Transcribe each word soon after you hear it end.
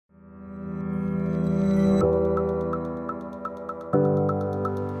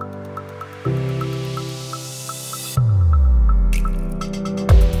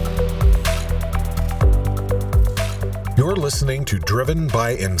listening to Driven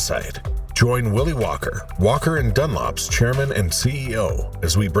by Insight. Join Willie Walker, Walker & Dunlop's chairman and CEO,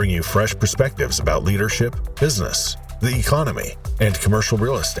 as we bring you fresh perspectives about leadership, business, the economy, and commercial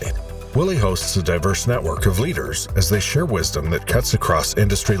real estate. Willie hosts a diverse network of leaders as they share wisdom that cuts across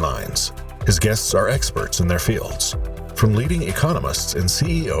industry lines. His guests are experts in their fields, from leading economists and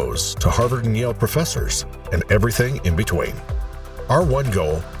CEOs to Harvard and Yale professors, and everything in between. Our one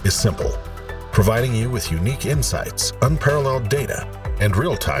goal is simple: providing you with unique insights, unparalleled data, and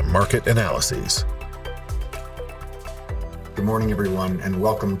real-time market analyses. Good morning, everyone, and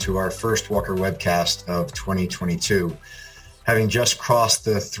welcome to our first Walker webcast of 2022. Having just crossed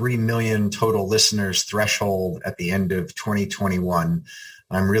the 3 million total listeners threshold at the end of 2021,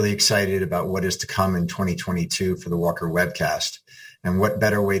 I'm really excited about what is to come in 2022 for the Walker webcast. And what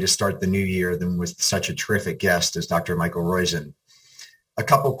better way to start the new year than with such a terrific guest as Dr. Michael Roizen. A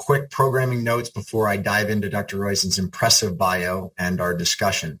couple quick programming notes before I dive into Dr. Roizen's impressive bio and our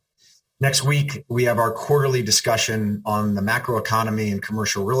discussion. Next week, we have our quarterly discussion on the macroeconomy and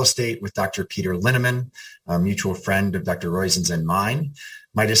commercial real estate with Dr. Peter Linneman, a mutual friend of Dr. Roizen's and mine.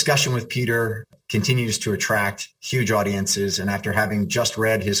 My discussion with Peter continues to attract huge audiences, and after having just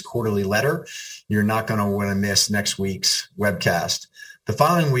read his quarterly letter, you're not going to want to miss next week's webcast. The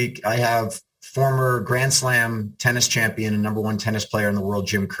following week, I have former Grand Slam tennis champion and number one tennis player in the world,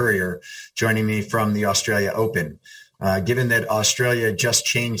 Jim Courier, joining me from the Australia Open. Given that Australia just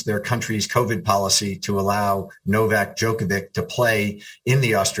changed their country's COVID policy to allow Novak Djokovic to play in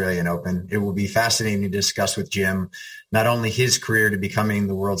the Australian Open, it will be fascinating to discuss with Jim not only his career to becoming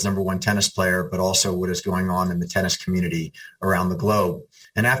the world's number one tennis player, but also what is going on in the tennis community around the globe.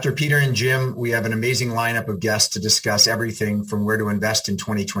 And after Peter and Jim, we have an amazing lineup of guests to discuss everything from where to invest in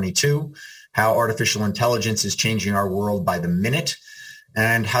 2022, how artificial intelligence is changing our world by the minute,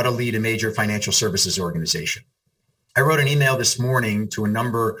 and how to lead a major financial services organization. I wrote an email this morning to a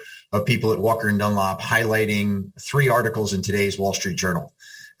number of people at Walker & Dunlop highlighting 3 articles in today's Wall Street Journal.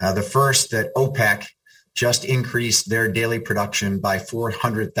 The first, that OPEC just increased their daily production by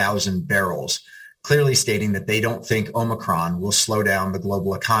 400,000 barrels, clearly stating that they don't think Omicron will slow down the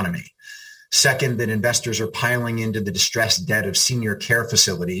global economy. Second, that investors are piling into the distressed debt of senior care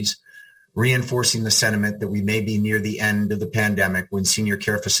facilities, reinforcing the sentiment that we may be near the end of the pandemic when senior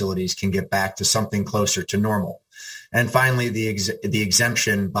care facilities can get back to something closer to normal. And finally, the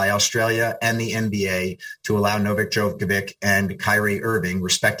exemption by Australia and the NBA to allow Novak Djokovic and Kyrie Irving,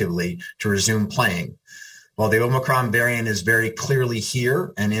 respectively, to resume playing. While the Omicron variant is very clearly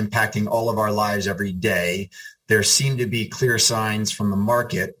here and impacting all of our lives every day, there seem to be clear signs from the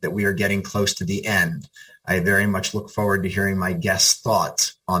market that we are getting close to the end. I very much look forward to hearing my guests'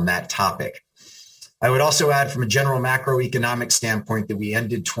 thoughts on that topic. I would also add from a general macroeconomic standpoint that we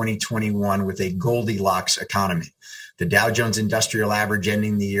ended 2021 with a Goldilocks economy. The Dow Jones Industrial Average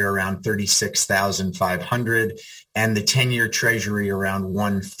ending the year around 36,500 and the 10-year Treasury around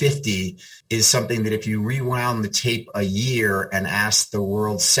 150 is something that if you rewound the tape a year and asked the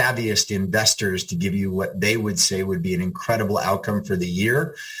world's savviest investors to give you what they would say would be an incredible outcome for the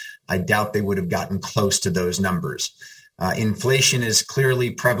year, I doubt they would have gotten close to those numbers. Inflation is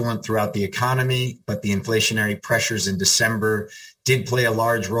clearly prevalent throughout the economy, but the inflationary pressures in December did play a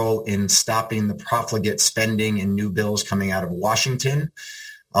large role in stopping the profligate spending and new bills coming out of Washington.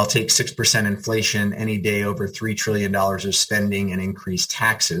 I'll take 6% inflation any day over $3 trillion of spending and increased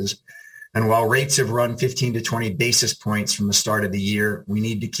taxes. And while rates have run 15 to 20 basis points from the start of the year, we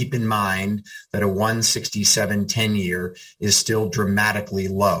need to keep in mind that a 167 10-year is still dramatically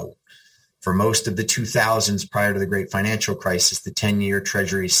low. For most of the 2000s prior to the great financial crisis, the 10-year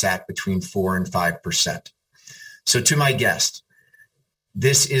Treasury sat between 4 and 5%. So to my guest,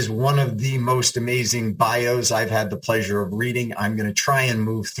 this is one of the most amazing bios I've had the pleasure of reading. I'm going to try and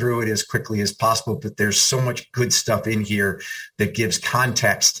move through it as quickly as possible, but there's so much good stuff in here that gives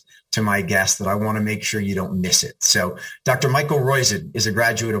context to my guest that I want to make sure you don't miss it. So Dr. Michael Roizen is a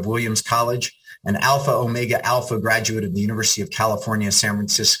graduate of Williams College, an Alpha Omega Alpha graduate of the University of California, San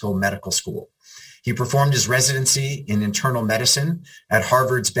Francisco Medical School. He performed his residency in internal medicine at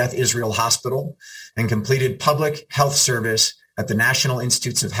Harvard's Beth Israel Hospital and completed public health service at the National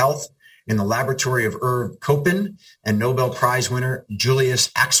Institutes of Health in the laboratory of Irv Koppen and Nobel Prize winner Julius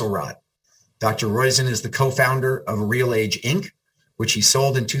Axelrod. Dr. Roizen is the co-founder of RealAge, Inc., which he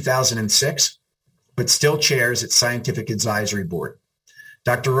sold in 2006, but still chairs its Scientific Advisory Board.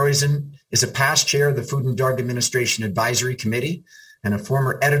 Dr. Roizen is a past chair of the Food and Drug Administration Advisory Committee and a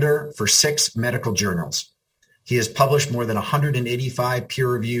former editor for 6 medical journals. He has published more than 185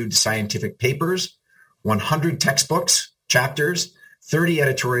 peer-reviewed scientific papers, 100 textbooks, chapters, 30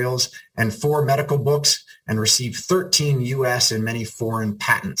 editorials, and 4 medical books, and received 13 U.S. and many foreign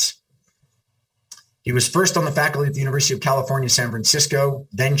patents. He was first on the faculty at the University of California, San Francisco,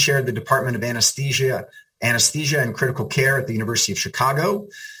 then chaired the Department of Anesthesia and Critical Care at the University of Chicago,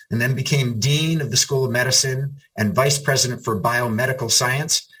 and then became Dean of the School of Medicine and Vice President for Biomedical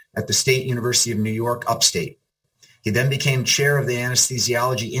Science at the State University of New York, upstate. He then became chair of the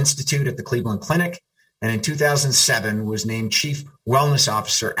Anesthesiology Institute at the Cleveland Clinic, and in 2007 was named Chief Wellness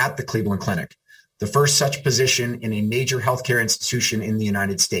Officer at the Cleveland Clinic, the first such position in a major healthcare institution in the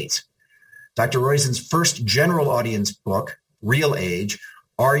United States. Dr. Roizen's first general audience book, RealAge,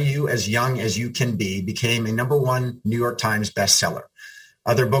 Are You As Young As You Can Be, became a #1 New York Times bestseller.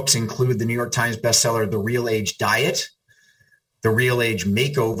 Other books include the New York Times bestseller, The RealAge Diet, The RealAge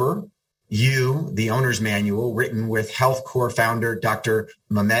Makeover, You, the Owner's Manual, written with Health Core founder Dr.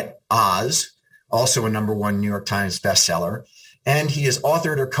 Mehmet Oz, also a #1 New York Times bestseller. And he has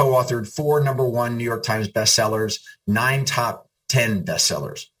authored or co-authored 4 #1 New York Times bestsellers, 9 top 10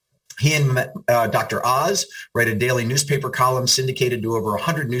 bestsellers. He and Dr. Oz write a daily newspaper column syndicated to over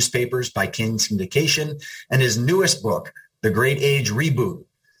 100 newspapers by King Syndication, and his newest book, The Great Age Reboot,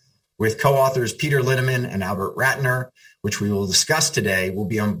 with co-authors Peter Linneman and Albert Ratner, which we will discuss today, will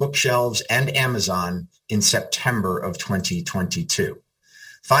be on bookshelves and Amazon in September of 2022.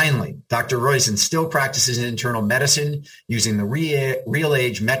 Finally, Dr. Roizen still practices internal medicine using the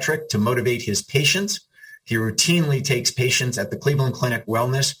RealAge metric to motivate his patients. He routinely takes patients at the Cleveland Clinic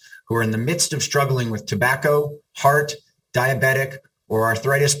Wellness who are in the midst of struggling with tobacco, heart, diabetic, or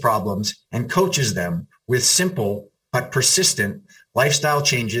arthritis problems and coaches them with simple but persistent lifestyle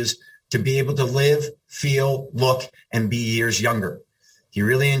changes to be able to live, feel, look, and be years younger. He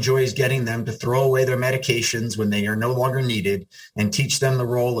really enjoys getting them to throw away their medications when they are no longer needed and teach them the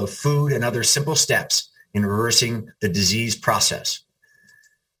role of food and other simple steps in reversing the disease process.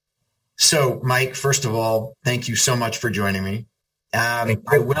 So, Mike, first of all, thank you so much for joining me. I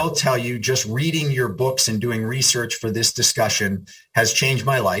will tell you, just reading your books and doing research for this discussion has changed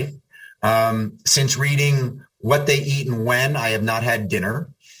my life. Since reading What They Eat and When, I have not had dinner.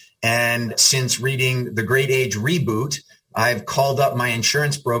 And since reading The Great Age Reboot, I've called up my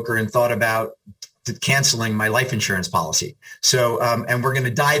insurance broker and thought about canceling my life insurance policy. So, and we're going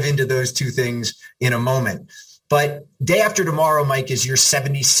to dive into those two things in a moment. But day after tomorrow, Mike, is your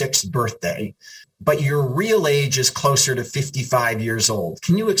 76th birthday, but your real age is closer to 55 years old.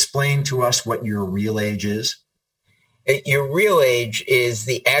 Can you explain to us what your real age is? Your real age is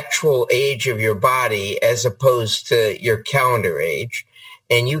the actual age of your body as opposed to your calendar age.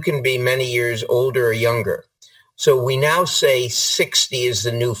 And you can be many years older or younger. So we now say 60 is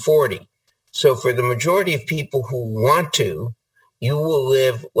the new 40. So for the majority of people who want to, you will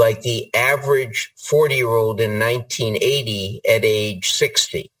live like the average 40-year-old in 1980 at age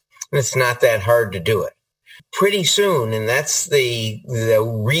 60. And it's not that hard to do it. Pretty soon, and that's the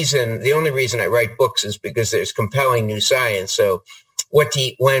only reason I write books is because there's compelling new science. So What to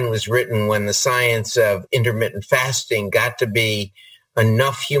Eat When was written when the science of intermittent fasting got to be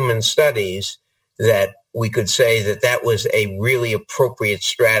enough human studies that we could say that that was a really appropriate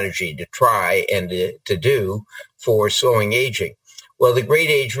strategy to try and to do for slowing aging. Well, the Great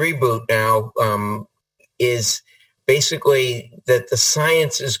Age Reboot now is basically that the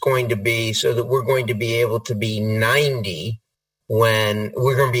science is going to be so that we're going to be able to be 90 when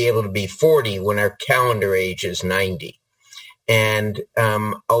we're going to be able to be 40 when our calendar age is 90. And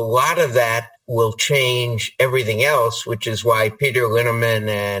a lot of that will change everything else, which is why Peter Linneman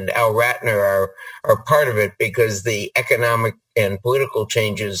and Al Ratner are part of it, because the economic and political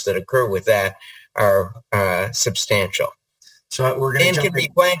changes that occur with that are substantial. So we're going to can be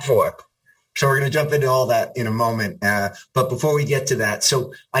planned for. So we're going to jump into all that in a moment. But before we get to that,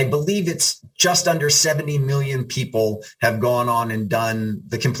 so I believe it's just under 70 million people have gone on and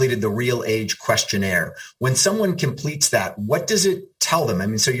completed the RealAge questionnaire. When someone completes that, what does it tell them? I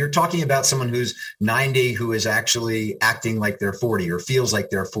mean, so you're talking about someone who's 90 who is actually acting like they're 40 or feels like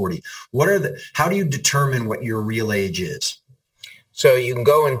they're 40. How do you determine what your real age is? So you can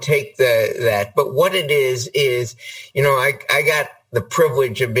go and take that. But what it is, I got the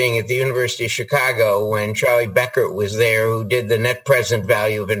privilege of being at the University of Chicago when Charlie Beckert was there, who did the net present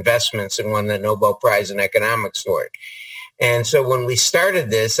value of investments and won the Nobel Prize in economics for it. And so when we started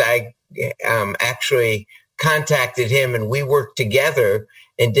this, I actually contacted him and we worked together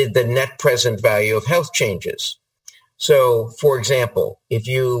and did the net present value of health changes. So, for example, if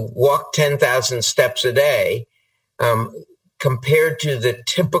you walk 10,000 steps a day, compared to the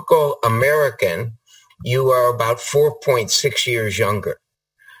typical American, you are about 4.6 years younger.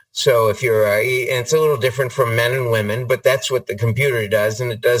 So if you're, and it's a little different from men and women, but that's what the computer does,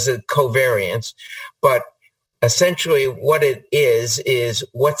 and it does a covariance. But essentially what it is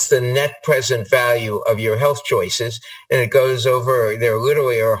what's the net present value of your health choices? And it goes over, there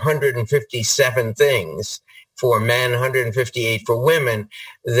literally are 157 things for men, 158 for women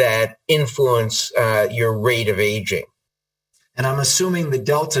that influence your rate of aging. And I'm assuming the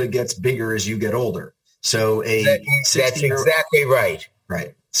delta gets bigger as you get older. So that's exactly right.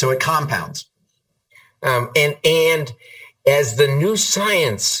 Right. So it compounds. And as the new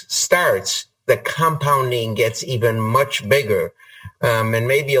science starts, the compounding gets even much bigger. And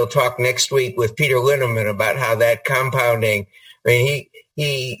maybe you'll talk next week with Peter Linneman about how that compounding, I mean,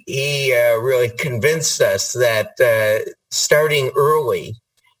 he really convinced us that starting early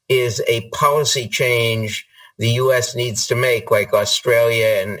is a policy change the U.S. needs to make, like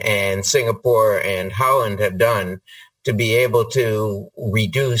Australia and Singapore and Holland have done, to be able to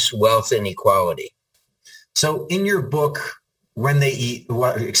reduce wealth inequality. So in your book, what they eat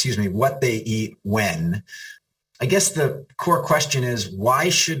when, I guess the core question is, why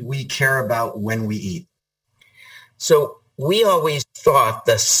should we care about when we eat? So we always thought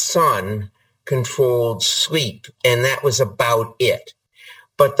the sun controlled sleep, and that was about it.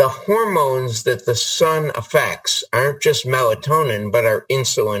 But the hormones that the sun affects aren't just melatonin, but are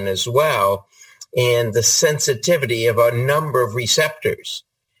insulin as well, and the sensitivity of a number of receptors.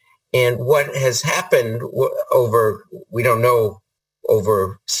 And what has happened over, we don't know,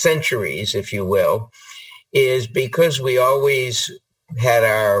 over centuries, if you will, is because we always had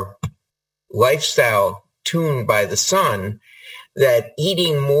our lifestyle tuned by the sun, that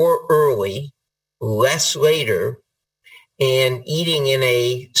eating more early, less later, and eating in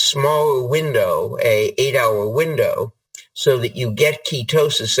a smaller window, a 8-hour window, so that you get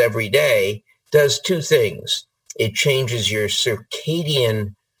ketosis every day, does two things. It changes your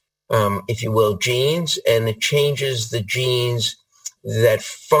circadian, if you will, genes, and it changes the genes that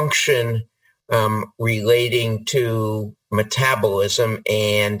function relating to metabolism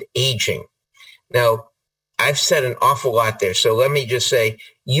and aging. Now, I've said an awful lot there, so let me just say,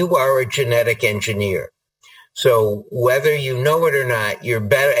 you are a genetic engineer. So whether you know it or not, you're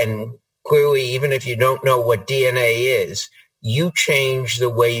better, and clearly, even if you don't know what DNA is, you change the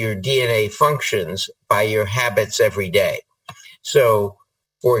way your DNA functions by your habits every day. So,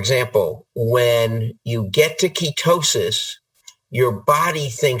 for example, when you get to ketosis, your body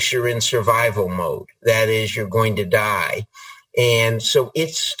thinks you're in survival mode. That is, you're going to die. And so it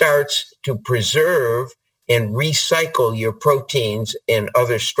starts to preserve and recycle your proteins and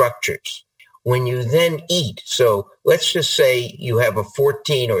other structures. When you then eat, so let's just say you have a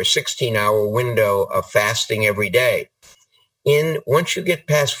 14 or 16-hour window of fasting every day. Once you get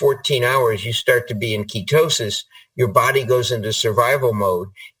past 14 hours, you start to be in ketosis. Your body goes into survival mode.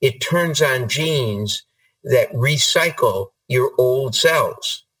 It turns on genes that recycle your old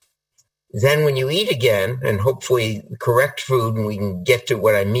cells. Then when you eat again, and hopefully correct food, and we can get to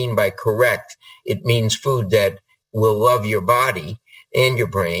what I mean by correct, it means food that will love your body and your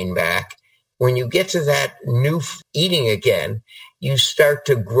brain back. When you get to that new eating again, you start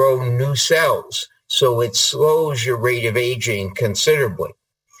to grow new cells. So it slows your rate of aging considerably.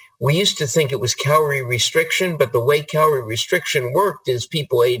 We used to think it was calorie restriction, but the way calorie restriction worked is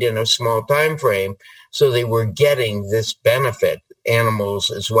people ate in a small time frame, so they were getting this benefit,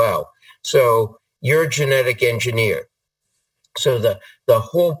 animals as well. So you're a genetic engineer. So the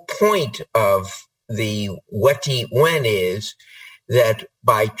whole point of the what to eat when is that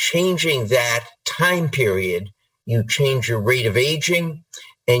by changing that time period, you change your rate of aging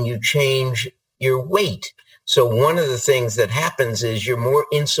and you change your weight. So one of the things that happens is you're more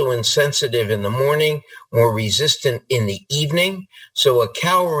insulin sensitive in the morning, more resistant in the evening. So a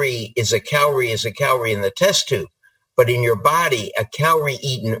calorie is a calorie is a calorie in the test tube. But in your body, a calorie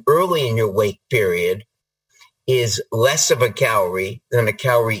eaten early in your wake period is less of a calorie than a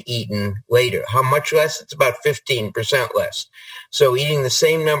calorie eaten later. How much less? It's about 15% less. So eating the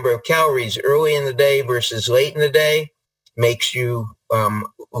same number of calories early in the day versus late in the day makes you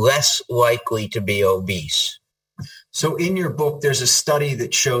less likely to be obese. So in your book, there's a study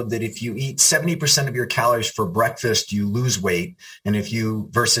that showed that if you eat 70% of your calories for breakfast, you lose weight. And if you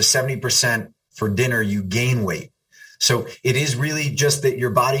versus 70% for dinner, you gain weight. So it is really just that your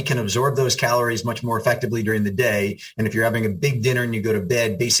body can absorb those calories much more effectively during the day. And if you're having a big dinner and you go to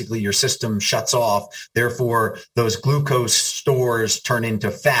bed, basically your system shuts off. Therefore, those glucose stores turn into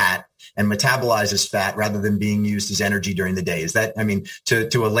fat and metabolize as fat rather than being used as energy during the day. Is that, I mean,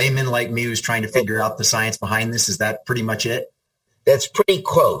 to a layman like me who's trying to figure out the science behind this, is that pretty much it? That's pretty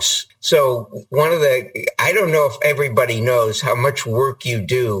close. So I don't know if everybody knows how much work you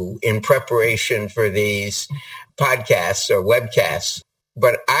do in preparation for these podcasts or webcasts,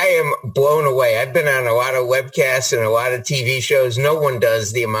 but I am blown away. I've been on a lot of webcasts and a lot of TV shows. No one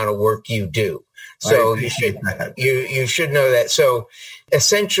does the amount of work you do. So you should know that. So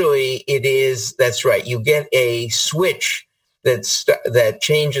essentially that's right. You get a switch that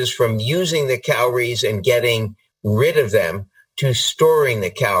changes from using the calories and getting rid of them to storing the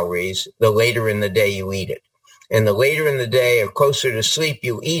calories the later in the day you eat it. And the later in the day or closer to sleep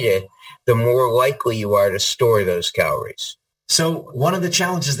you eat it, the more likely you are to store those calories. So one of the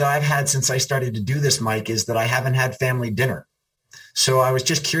challenges that I've had since I started to do this, Mike, is that I haven't had family dinner. So I was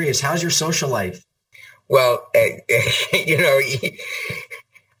just curious, how's your social life? Well, I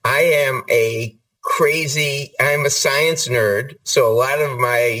am a science nerd. So a lot of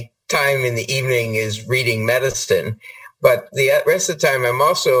my time in the evening is reading medicine. But the rest of the time, I'm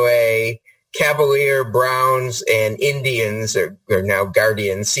also a Cavalier, Browns, and Indians, or now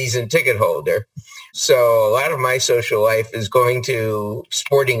Guardians, season ticket holder. So a lot of my social life is going to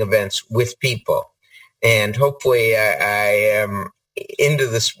sporting events with people. And hopefully I am into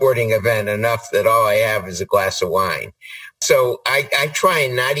the sporting event enough that all I have is a glass of wine. So I try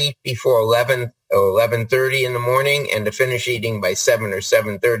and not eat before 11 or 11:30 in the morning and to finish eating by 7 or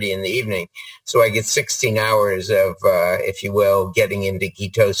 7:30 in the evening. So I get 16 hours of, if you will, getting into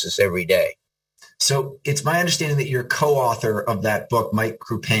ketosis every day. So it's my understanding that your co-author of that book, Mike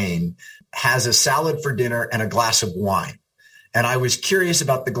Krupane, has a salad for dinner and a glass of wine. And I was curious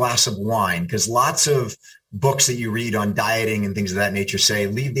about the glass of wine because lots of books that you read on dieting and things of that nature say,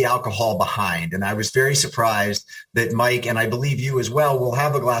 leave the alcohol behind. And I was very surprised that Mike, and I believe you as well, will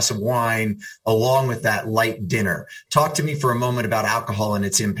have a glass of wine along with that light dinner. Talk to me for a moment about alcohol and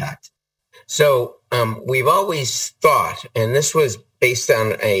its impact. So we've always thought, and this was based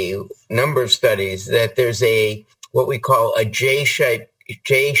on a number of studies, that there's what we call a J-shaped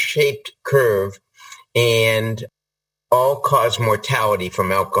curve and all-cause mortality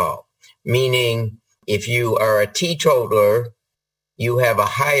from alcohol, meaning if you are a teetotaler, you have a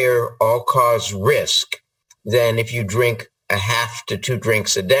higher all-cause risk than if you drink a half to 2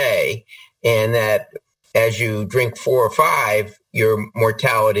 drinks a day, and that as you drink 4 or 5, your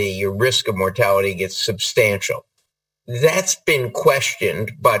risk of mortality gets substantial. That's been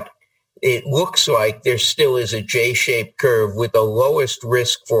questioned, but it looks like there still is a J-shaped curve with the lowest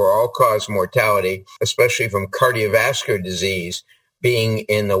risk for all-cause mortality, especially from cardiovascular disease, being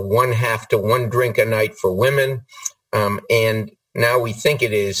in the 1/2 to 1 drink a night for women. And now we think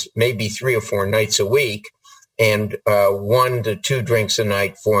it is maybe 3 or 4 nights a week, and 1 to 2 drinks a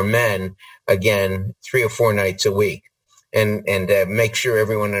night for men, again, 3 or 4 nights a week. And make sure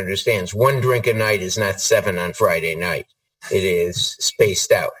everyone understands, 1 drink a night is not 7 on Friday night. It is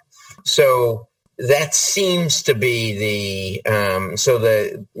spaced out. So that seems to be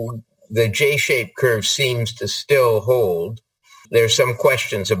the J-shaped curve seems to still hold. There's some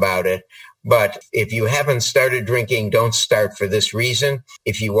questions about it, but if you haven't started drinking, don't start for this reason.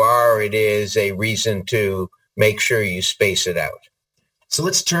 If you are, it is a reason to make sure you space it out. So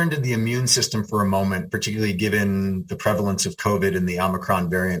let's turn to the immune system for a moment, particularly given the prevalence of COVID and the Omicron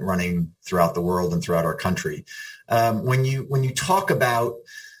variant running throughout the world and throughout our country. When you talk about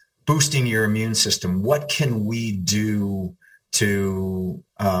boosting your immune system, what can we do to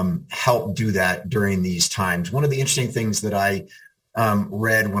help do that during these times? One of the interesting things that I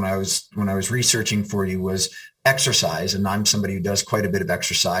read when I was researching for you was exercise, and I'm somebody who does quite a bit of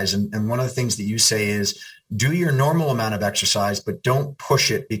exercise. And one of the things that you say is do your normal amount of exercise, but don't push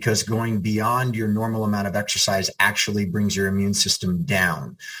it, because going beyond your normal amount of exercise actually brings your immune system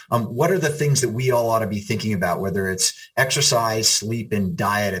down. What are the things that we all ought to be thinking about, whether it's exercise, sleep, and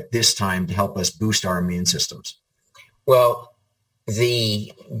diet at this time to help us boost our immune systems? Well,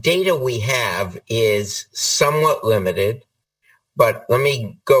 the data we have is somewhat limited, but let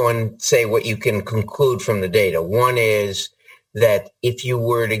me go and say what you can conclude from the data. One is that if you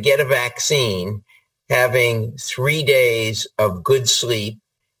were to get a vaccine, having 3 days of good sleep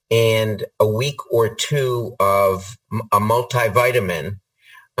and a week or 2 of a multivitamin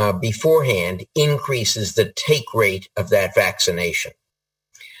beforehand increases the take rate of that vaccination.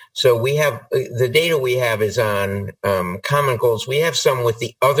 So we have the data we have is on common colds. We have some with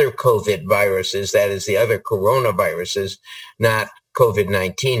the other COVID viruses, that is the other coronaviruses, not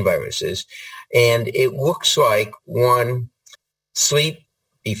COVID-19 viruses. And it looks like one, sleep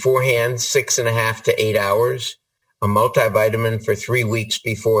beforehand, 6.5 to 8 hours, a multivitamin for 3 weeks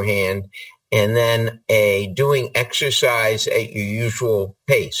beforehand, and then doing exercise at your usual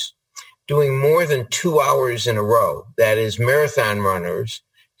pace, doing more than 2 hours in a row. That is, marathon runners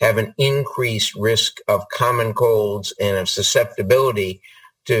have an increased risk of common colds and of susceptibility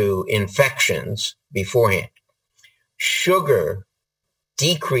to infections beforehand. Sugar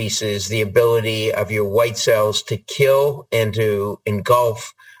decreases the ability of your white cells to kill and to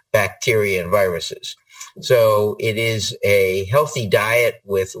engulf bacteria and viruses. So it is a healthy diet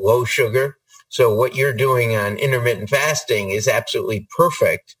with low sugar. So what you're doing on intermittent fasting is absolutely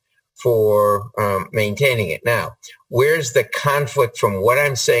perfect for maintaining it. Now, where's the conflict from what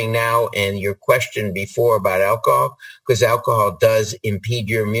I'm saying now and your question before about alcohol? Because alcohol does impede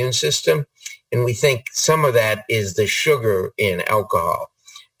your immune system. And we think some of that is the sugar in alcohol.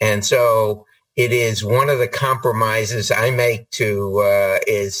 And so it is one of the compromises I make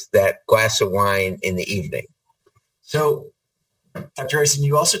is that glass of wine in the evening. So, Dr. Roizen,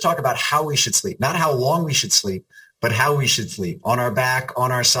 you also talk about how we should sleep, not how long we should sleep, but how we should sleep, on our back,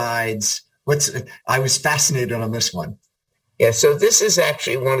 on our sides. I was fascinated on this one. Yeah, so this is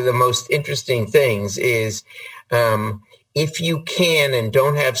actually one of the most interesting things is if you can and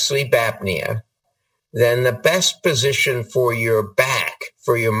don't have sleep apnea, then the best position for your back,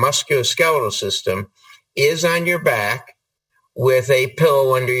 for your musculoskeletal system, is on your back with a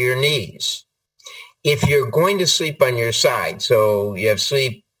pillow under your knees. If you're going to sleep on your side, so you have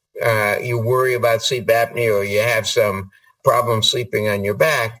sleep, you worry about sleep apnea or you have some problem sleeping on your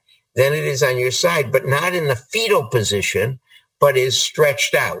back, then it is on your side, but not in the fetal position, but is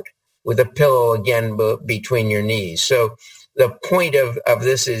stretched out with a pillow again between your knees. So the point of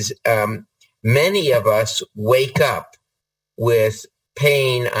this is many of us wake up with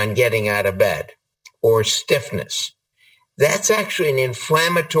pain on getting out of bed or stiffness. That's actually an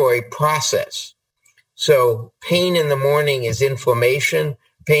inflammatory process. So pain in the morning is inflammation.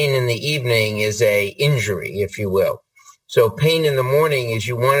 Pain in the evening is a injury, if you will. So pain in the morning is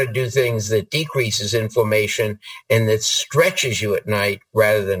you want to do things that decreases inflammation and that stretches you at night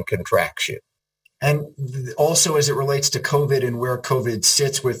rather than contracts you. And also as it relates to COVID and where COVID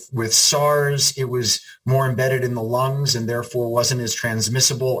sits with SARS, it was more embedded in the lungs and therefore wasn't as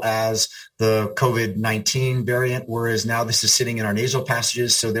transmissible as the COVID-19 variant, whereas now this is sitting in our nasal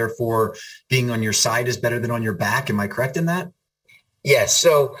passages. So therefore being on your side is better than on your back. Am I correct in that? Yes.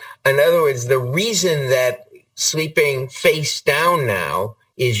 So in other words, the reason that sleeping face down now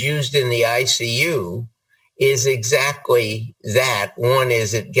is used in the ICU is exactly that. One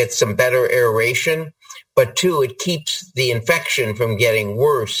is it gets some better aeration, but two, it keeps the infection from getting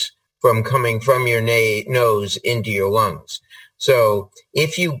worse from coming from your nose into your lungs. So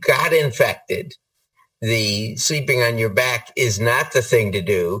if you got infected, the sleeping on your back is not the thing to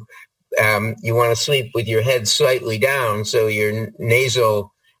do. You want to sleep with your head slightly down so your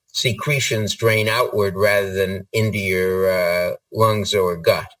nasal secretions drain outward rather than into your lungs or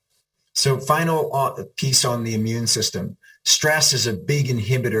gut. So final piece on the immune system. Stress is a big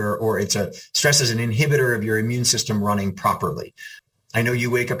inhibitor, or stress is an inhibitor of your immune system running properly. I know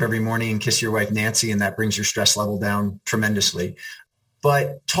you wake up every morning and kiss your wife, Nancy, and that brings your stress level down tremendously.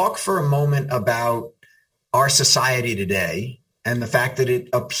 But talk for a moment about our society today and the fact that it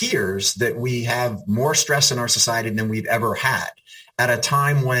appears that we have more stress in our society than we've ever had at a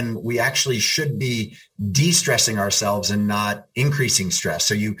time when we actually should be de-stressing ourselves and not increasing stress.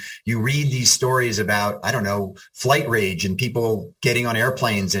 So you read these stories about, I don't know, flight rage and people getting on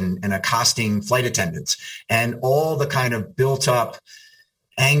airplanes and accosting flight attendants and all the kind of built up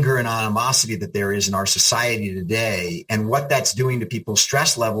anger and animosity that there is in our society today and what that's doing to people's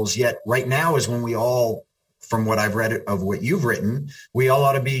stress levels. Yet right now is when we all, from what I've read of what you've written, we all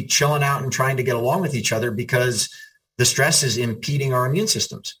ought to be chilling out and trying to get along with each other because the stress is impeding our immune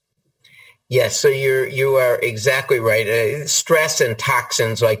systems. Yes, so you are exactly right. Stress and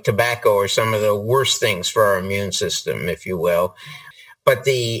toxins like tobacco are some of the worst things for our immune system, if you will. But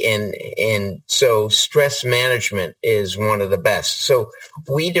so stress management is one of the best. So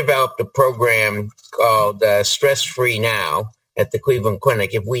we developed a program called Stress Free Now at the Cleveland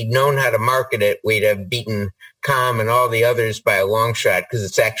Clinic. If we'd known how to market it, we'd have beaten Calm and all the others by a long shot because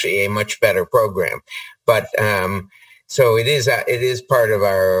it's actually a much better program. But so it is part of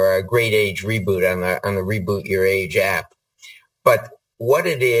our Great Age Reboot on the Reboot Your Age app. But what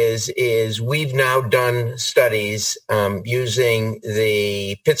it is we've now done studies using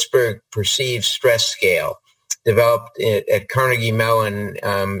the Pittsburgh Perceived Stress Scale, developed at Carnegie Mellon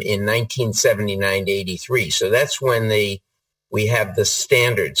in 1979 to 83. So that's when we have the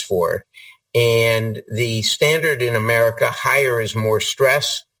standards for it. And the standard in America, higher is more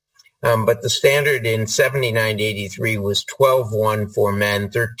stress. But the standard in 79 to 83 was 12-1 for men,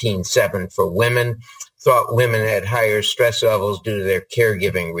 13-7 for women. Thought women had higher stress levels due to their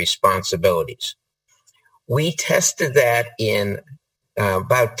caregiving responsibilities. We tested that in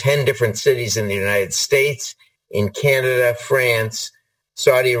about 10 different cities in the United States, in Canada, France,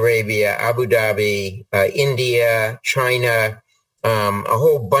 Saudi Arabia, Abu Dhabi, India, China, a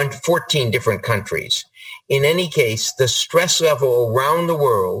whole bunch, 14 different countries. In any case, the stress level around the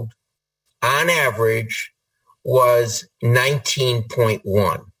world, on average, was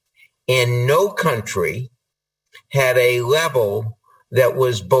 19.1. And no country had a level that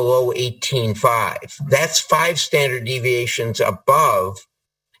was below 18.5. That's 5 standard deviations above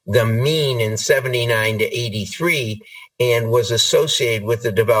the mean in 79 to 83 and was associated with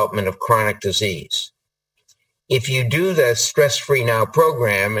the development of chronic disease. If you do the Stress Free Now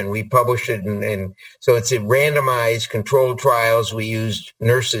program, and we published it, and so it's a randomized controlled trials, we used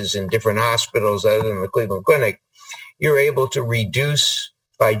nurses in different hospitals other than the Cleveland Clinic, you're able to reduce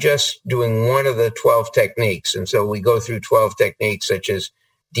by just doing one of the 12 techniques. And so we go through 12 techniques such as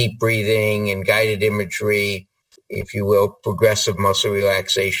deep breathing and guided imagery, if you will, progressive muscle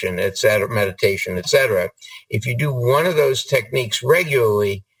relaxation, et cetera, meditation, et cetera. If you do one of those techniques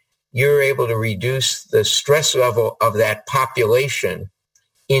regularly, you're able to reduce the stress level of that population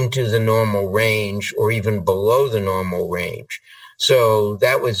into the normal range or even below the normal range. So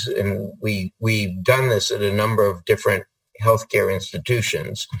that was, and we've done this at a number of different healthcare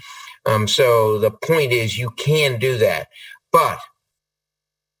institutions. So the point is you can do that. But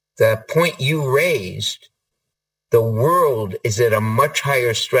the point you raised, the world is at a much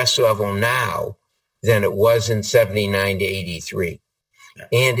higher stress level now than it was in 79 to 83.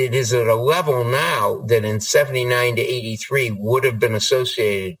 And it is at a level now that in 79 to 83 would have been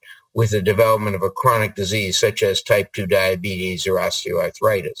associated with the development of a chronic disease such as type 2 diabetes or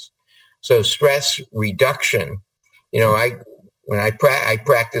osteoarthritis. So stress reduction, when I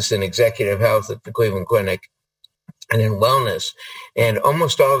practice in executive health at the Cleveland Clinic and in wellness, and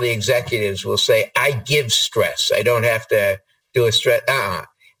almost all the executives will say, I give stress. I don't have to do a stress.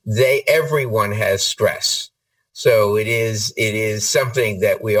 Everyone has stress. So it is something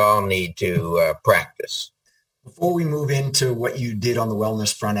that we all need to practice. Before we move into what you did on the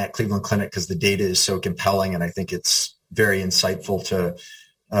wellness front at Cleveland Clinic, because the data is so compelling and I think it's very insightful to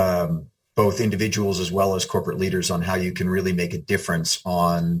both individuals as well as corporate leaders on how you can really make a difference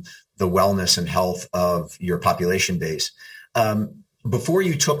on the wellness and health of your population base. Before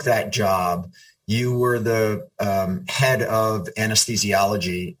you took that job, you were the head of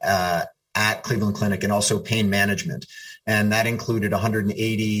anesthesiology at Cleveland Clinic and also pain management. And that included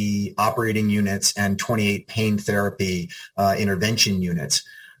 180 operating units and 28 pain therapy intervention units.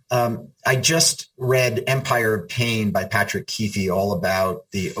 I just read Empire of Pain by Patrick Keefe, all about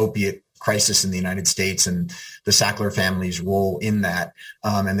the opiate crisis in the United States and the Sackler family's role in that.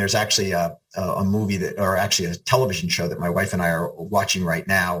 And there's actually a movie or actually a television show that my wife and I are watching right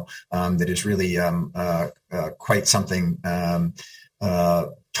now that is really quite something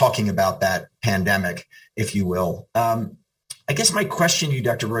talking about that pandemic, if you will. I guess my question to you,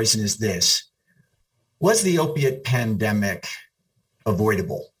 Dr. Roizen, is this. Was the opiate pandemic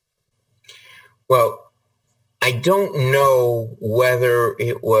avoidable? Well, I don't know whether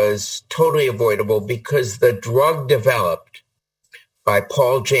it was totally avoidable because the drug developed by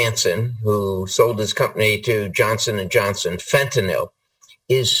Paul Janssen, who sold his company to Johnson & Johnson, fentanyl,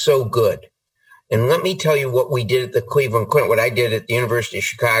 is so good. And let me tell you what we did at the Cleveland Clinic, what I did at the University of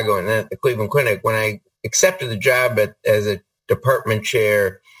Chicago and then at the Cleveland Clinic. When I accepted the job as a department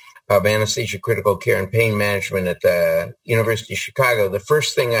chair of anesthesia, critical care, and pain management at the University of Chicago, the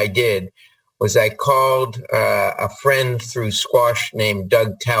first thing I did was I called a friend through squash named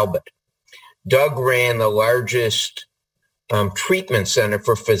Doug Talbot. Doug ran the largest treatment center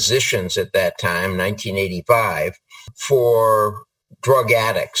for physicians at that time, 1985, for drug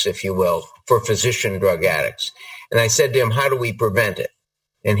addicts, if you will, for physician drug addicts. And I said to him, how do we prevent it?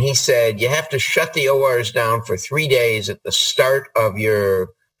 And he said, you have to shut the ORs down for 3 days at the start of your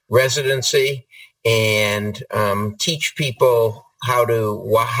residency and teach people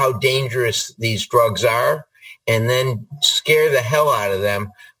how dangerous these drugs are, and then scare the hell out of them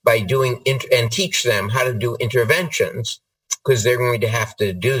by doing and teach them how to do interventions, because they're going to have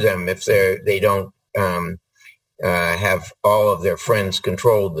to do them if they don't have all of their friends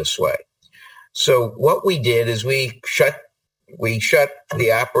controlled this way. So what we did is we shut half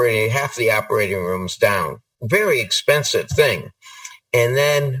the operating rooms down. Very expensive thing. And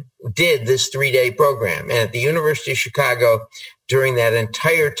then did this 3-day program. And at the University of Chicago, during that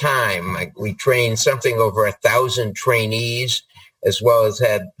entire time, we trained something over 1,000 trainees, as well as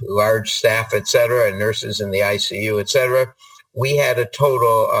had large staff, et cetera, and nurses in the ICU, et cetera. We had a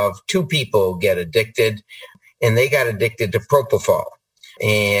total of 2 people get addicted, and they got addicted to propofol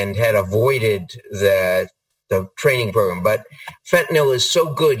and had avoided the the training program. But fentanyl is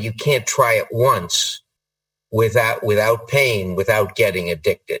so good you can't try it once without pain, without getting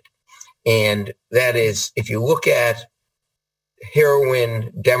addicted. And that is, if you look at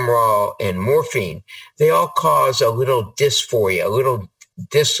heroin, Demerol, and morphine, they all cause a little dysphoria, a little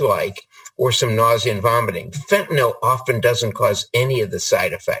dislike, or some nausea and vomiting. Fentanyl often doesn't cause any of the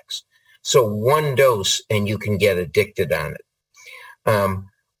side effects. So one dose and you can get addicted on it.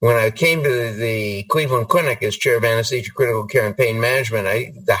 When I came to the Cleveland Clinic as chair of anesthesia, critical care, and pain management,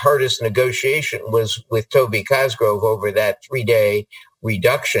 the hardest negotiation was with Toby Cosgrove over that 3-day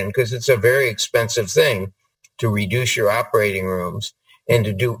reduction, because it's a very expensive thing to reduce your operating rooms and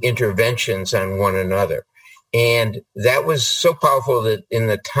to do interventions on one another. And that was so powerful that in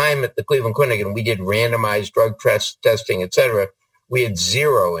the time at the Cleveland Clinic, and we did randomized drug testing, et cetera, we had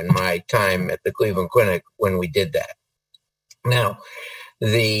 0 in my time at the Cleveland Clinic when we did that. Now,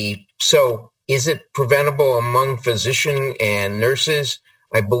 so is it preventable among physicians and nurses?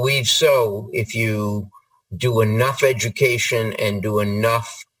 I believe so, if you do enough education and do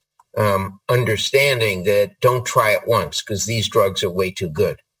enough understanding that don't try it once, because these drugs are way too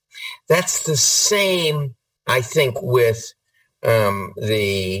good. That's the same, I think, with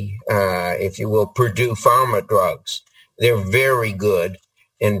if you will, Purdue Pharma drugs. They're very good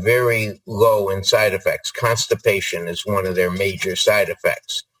and very low in side effects. Constipation is one of their major side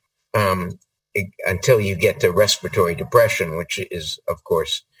effects, until you get to respiratory depression, which is, of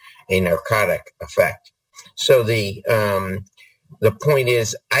course, a narcotic effect. So the point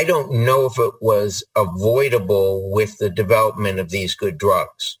is, I don't know if it was avoidable with the development of these good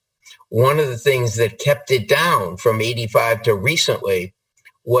drugs. One of the things that kept it down from 85 to recently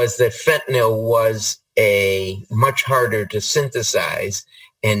was that fentanyl was a much harder to synthesize,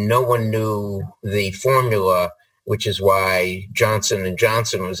 and no one knew the formula, which is why Johnson &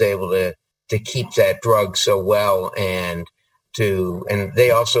 Johnson was able to keep that drug so well, and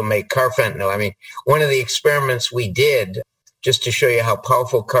they also make carfentanil. I mean, one of the experiments we did, just to show you how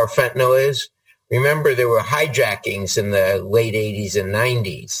powerful carfentanil is, remember there were hijackings in the late 80s and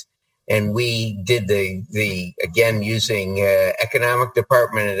 90s. And we did the again, using economic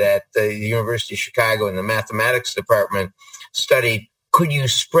department at the University of Chicago and the mathematics department, studied, could you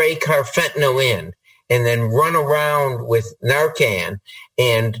spray carfentanil in and then run around with Narcan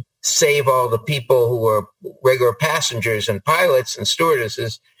and save all the people who were regular passengers and pilots and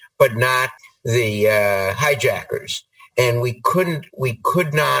stewardesses, but not the hijackers. And we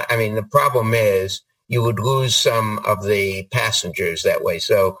could not, I mean, the problem is you would lose some of the passengers that way.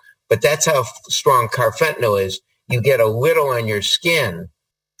 So, but that's how strong carfentanil is. You get a little on your skin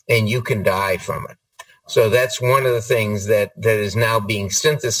and you can die from it. So that's one of the things that is now being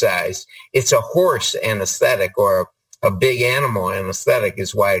synthesized. It's a horse anesthetic, or a big animal anesthetic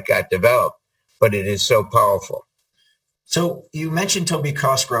is why it got developed, but it is so powerful. So you mentioned Toby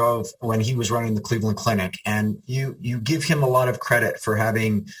Cosgrove when he was running the Cleveland Clinic, and you give him a lot of credit for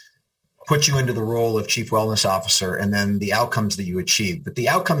having put you into the role of chief wellness officer, and then the outcomes that you achieved. But the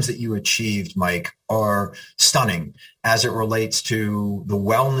outcomes that you achieved, Mike, are stunning as it relates to the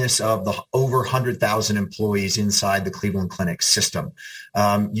wellness of the over 100,000 employees inside the Cleveland Clinic system.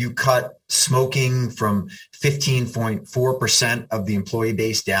 You cut smoking from 15.4% of the employee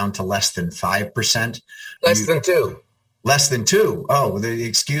base down to less than 5%. Less than 2. Less than 2. Oh,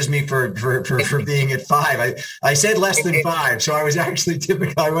 excuse me for being at 5. I said less than 5, so I was actually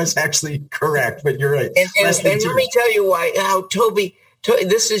correct. But you're right. And let me tell you why. How Toby,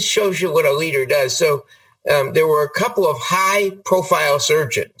 this shows you what a leader does. So there were a couple of high-profile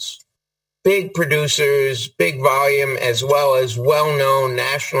surgeons, big producers, big volume, as well as well-known,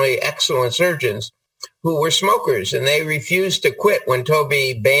 nationally excellent surgeons who were smokers, and they refused to quit when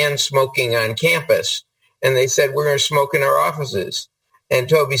Toby banned smoking on campus. And they said, we're going to smoke in our offices. And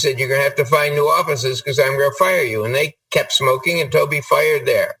Toby said, you're going to have to find new offices because I'm going to fire you. And they kept smoking, and Toby fired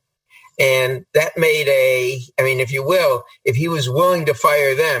there. And that made if you will, if he was willing to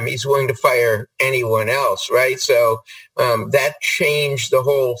fire them, he's willing to fire anyone else, right? So that changed the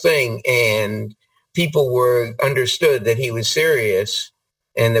whole thing. And people understood that he was serious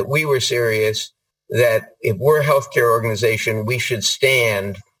and that we were serious, that if we're a healthcare organization, we should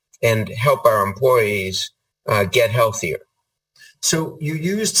stand and help our employees get healthier. So you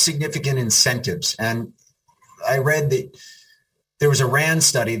used significant incentives. And I read that there was a RAND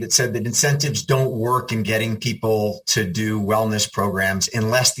study that said that incentives don't work in getting people to do wellness programs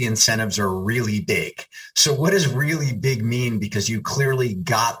unless the incentives are really big. So what does really big mean? Because you clearly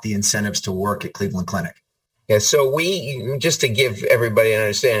got the incentives to work at Cleveland Clinic. Yeah, so just to give everybody an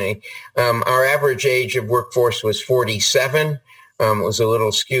understanding, our average age of workforce was 47. was a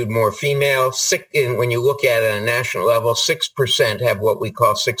little skewed more female. When you look at it at a national level, 6% have what we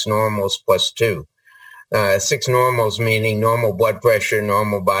call 6 normals plus 2. 6 normals meaning normal blood pressure,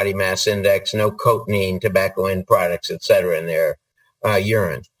 normal body mass index, no cotinine, tobacco end products, et cetera, in their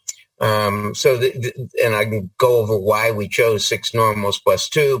urine. And I can go over why we chose 6 normals plus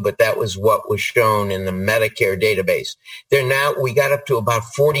 2, but that was what was shown in the Medicare database. We got up to about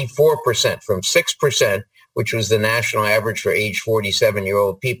 44% from 6%, which was the national average for age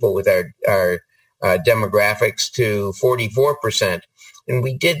 47-year-old people with our demographics, to 44%. And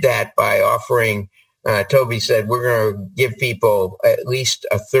we did that by offering, Toby said, we're going to give people at least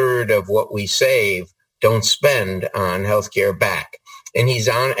a third of what we save, don't spend on healthcare back. And he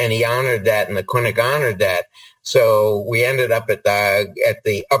honored that, and the clinic honored that. So we ended up at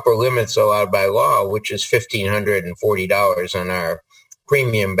the upper limits allowed by law, which is $1,540 on our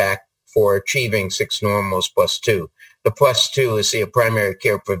premium back for achieving 6 normals plus 2. The plus 2 is see a primary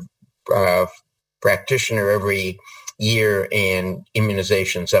care practitioner every year and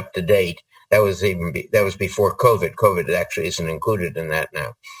immunizations up to date. That was before COVID. COVID actually isn't included in that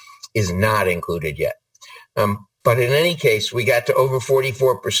now, is not included yet. But in any case, we got to over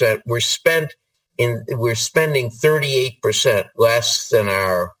 44%. We're spending 38% less than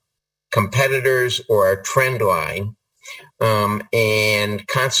our competitors or our trend line. And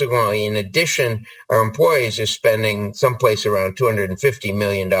consequently, in addition, our employees are spending someplace around $250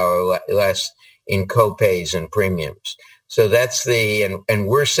 million less in co-pays and premiums. So that's and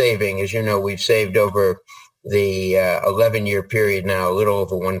we're saving, as you know, we've saved over the 11-year period now, a little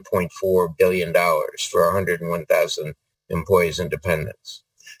over $1.4 billion for 101,000 employees and dependents.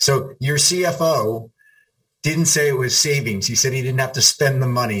 So your CFO didn't say it was savings. He said he didn't have to spend the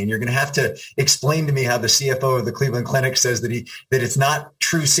money. And you're going to have to explain to me how the CFO of the Cleveland Clinic says that it's not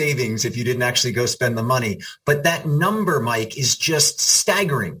true savings if you didn't actually go spend the money. But that number, Mike, is just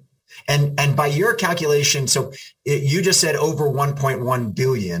staggering. And by your calculation, so you just said over 1.1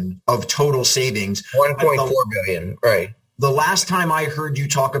 billion of total savings. 1.4 billion, right. The last time I heard you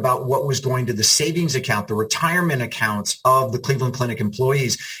talk about what was going to the savings account, the retirement accounts of the Cleveland Clinic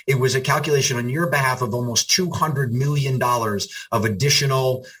employees, it was a calculation on your behalf of almost $200 million of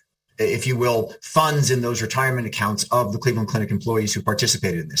additional, if you will, funds in those retirement accounts of the Cleveland Clinic employees who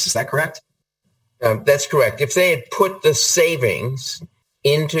participated in this. Is that correct? That's correct. If they had put the savings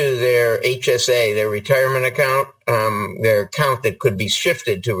into their HSA, their retirement account, their account that could be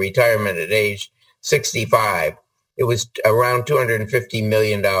shifted to retirement at age 65, it was around $250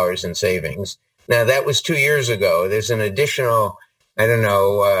 million in savings. Now, that was 2 years ago. There's an additional,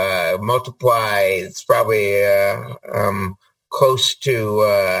 multiply, it's probably close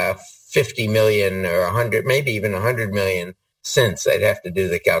to 50 million or 100, maybe even 100 million since. I'd have to do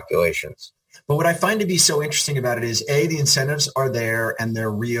the calculations. But what I find to be so interesting about it is, A, the incentives are there and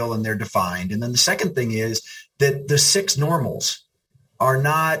they're real and they're defined. And then the second thing is that the 6 normals are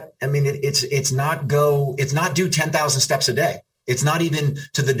not, it's not do 10,000 steps a day. It's not even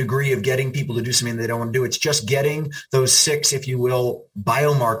to the degree of getting people to do something they don't want to do. It's just getting those 6, if you will,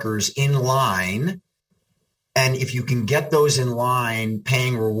 biomarkers in line. And if you can get those in line,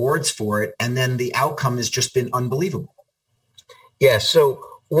 paying rewards for it, and then the outcome has just been unbelievable. Yeah. So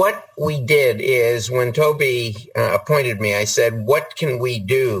what we did is when Toby appointed me, I said, what can we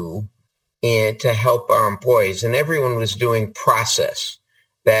do to help our employees? And everyone was doing process.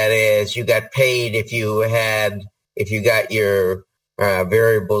 That is, you got paid if you got your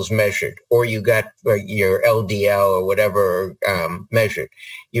variables measured, or you got your LDL or whatever measured.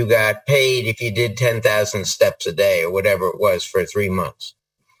 You got paid if you did 10,000 steps a day or whatever it was for 3 months.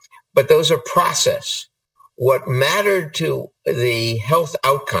 But those are process. What mattered to the health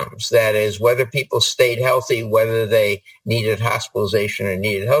outcomes, that is, whether people stayed healthy, whether they needed hospitalization or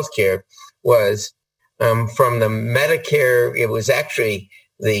needed health care, was from the Medicare. It was actually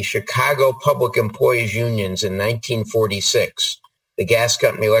the Chicago Public Employees Unions in 1946. The gas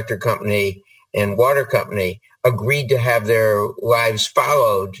company, electric company, and water company agreed to have their lives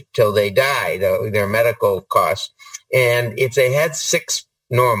followed till they died, their medical costs. And if they had 6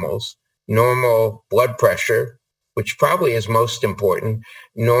 normals, normal blood pressure, which probably is most important,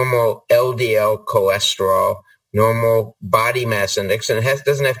 normal LDL cholesterol, normal body mass index, and it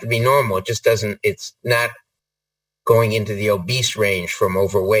doesn't have to be normal. It just doesn't, it's not going into the obese range from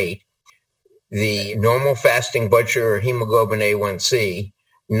overweight. The normal fasting blood sugar, hemoglobin A1C,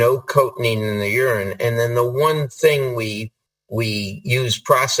 no cotinine in the urine. And then the one thing we used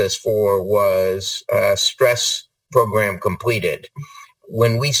process for was stress program completed.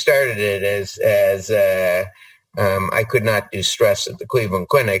 When we started it I could not do stress at the Cleveland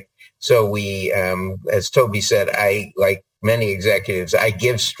Clinic. So we, as Toby said, I like many executives, I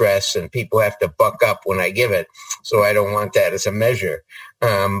give stress and people have to buck up when I give it. So I don't want that as a measure.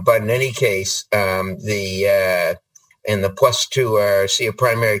 But in any case, and the +2 are see a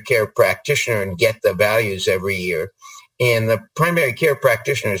primary care practitioner and get the values every year. And the primary care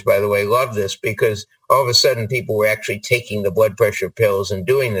practitioners, by the way, love this because all of a sudden people were actually taking the blood pressure pills and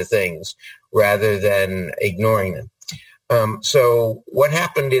doing the things rather than ignoring them. So what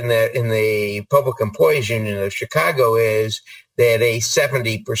happened in the Public Employees Union of Chicago is they had a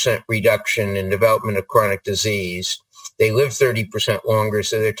 70% reduction in development of chronic disease. They lived 30% longer,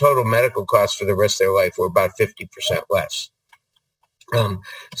 so their total medical costs for the rest of their life were about 50% less.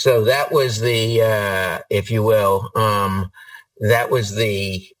 So that was the, if you will, that was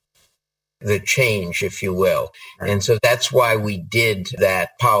the change, if you will. And so that's why we did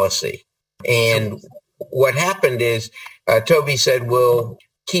that policy. And what happened is Toby said, we'll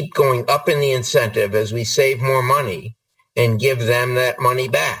keep going up in the incentive as we save more money and give them that money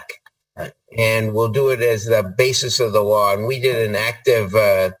back. Right. And we'll do it as the basis of the law. And we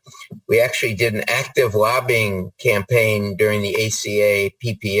actually did an active lobbying campaign during the ACA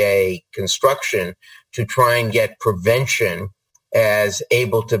PPA construction to try and get prevention as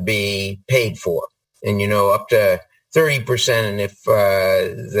able to be paid for. And, up to 30%. And if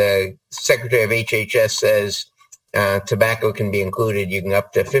the Secretary of HHS says tobacco can be included, you can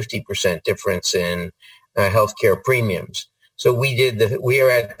up to 50% difference in healthcare premiums. So we are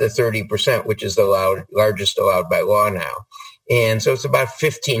at the 30%, which is the largest allowed by law now. And so it's about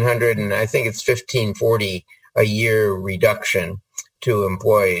 $1,500, and I think it's $1,540 a year reduction to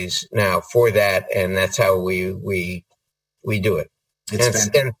employees now for that, and that's how we do it.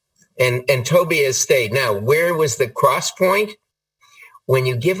 And Toby has stayed. Now, where was the cross point? When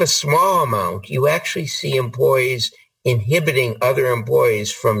you give a small amount, you actually see employees inhibiting other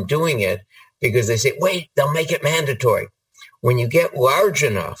employees from doing it because they say, wait, they'll make it mandatory. When you get large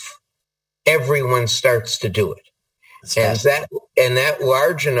enough, everyone starts to do it. And that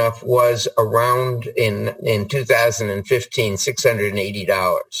large enough was around in 2015,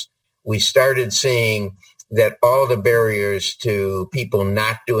 $680. We started seeing that all the barriers to people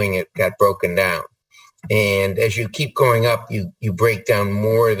not doing it got broken down. And as you keep going up, you break down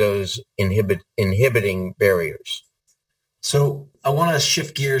more of those inhibiting barriers. So I want to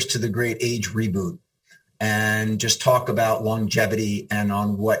shift gears to the Great Age Reboot and just talk about longevity and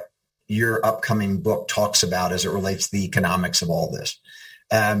on what your upcoming book talks about as it relates to the economics of all this.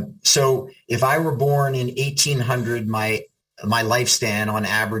 So if I were born in 1800, my lifespan on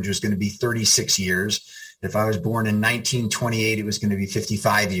average was going to be 36 years. If I was born in 1928, it was going to be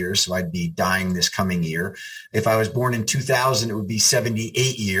 55 years. So I'd be dying this coming year. If I was born in 2000, it would be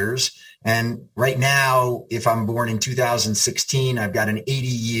 78 years. And right now, if I'm born in 2016, I've got an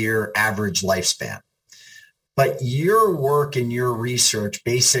 80-year average lifespan. But your work and your research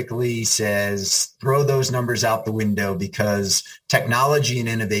basically says throw those numbers out the window because technology and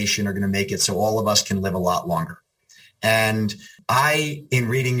innovation are going to make it so all of us can live a lot longer. And I, in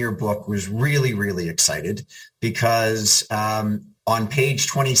reading your book, was really, really excited because on page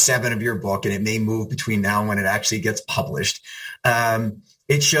 27 of your book, and it may move between now and when it actually gets published,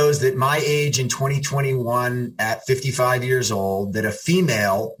 it shows that my age in 2021 at 55 years old, that a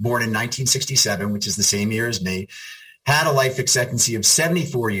female born in 1967, which is the same year as me, had a life expectancy of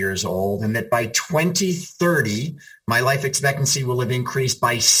 74 years old, and that by 2030, my life expectancy will have increased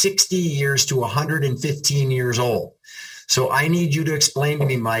by 60 years to 115 years old. So I need you to explain to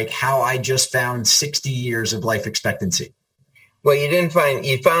me, Mike, how I just found 60 years of life expectancy. Well,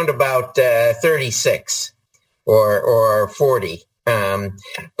 you found about 36 or 40.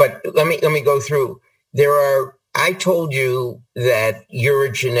 But let me go through. I told you that you're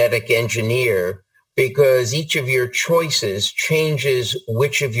a genetic engineer because each of your choices changes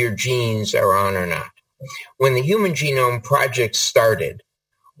which of your genes are on or not. When the Human Genome Project started,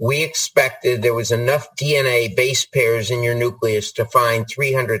 we expected there was enough DNA base pairs in your nucleus to find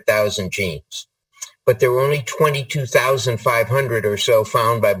 300,000 genes. But there were only 22,500 or so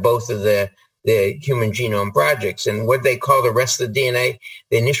found by both of the Human Genome Projects. And what they call the rest of the DNA,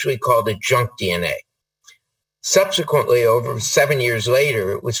 they initially called it junk DNA. Subsequently, over 7 years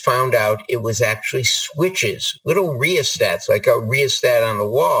later, it was found out it was actually switches, little rheostats, like a rheostat on the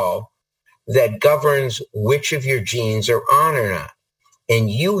wall, that governs which of your genes are on or not.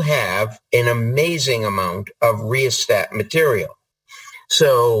 And you have an amazing amount of rheostat material.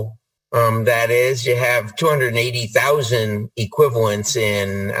 So that is, you have 280,000 equivalents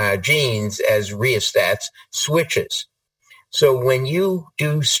in genes as rheostats, switches. So when you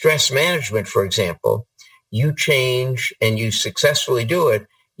do stress management, for example, you change and you successfully do it,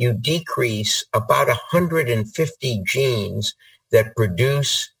 you decrease about 150 genes that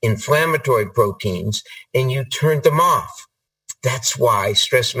produce inflammatory proteins, and you turn them off. That's why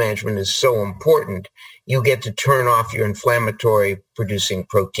stress management is so important. You get to turn off your inflammatory producing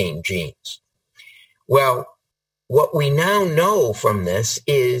protein genes. Well, what we now know from this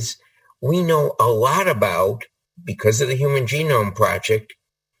is we know a lot about, because of the Human Genome Project,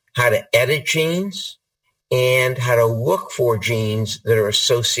 how to edit genes and how to look for genes that are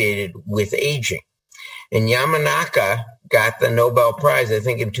associated with aging. And Yamanaka got the Nobel Prize, I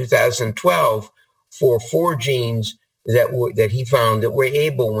think, in 2012 for 4 genes that he found that were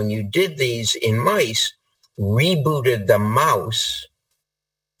able, when you did these in mice, rebooted the mouse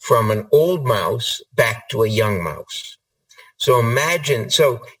from an old mouse back to a young mouse. So imagine,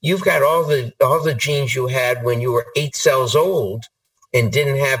 so you've got all the genes you had when you were 8 cells old and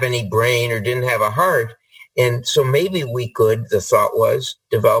didn't have any brain or didn't have a heart. And so maybe we could, the thought was,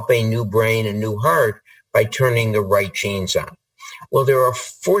 develop a new brain, a new heart by turning the right genes on. Well, there are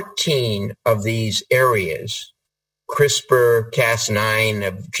 14 of these areas. CRISPR-Cas9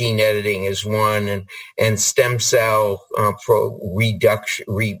 of gene editing is one, and stem cell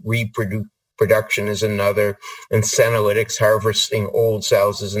reproduction is another, and senolytics, harvesting old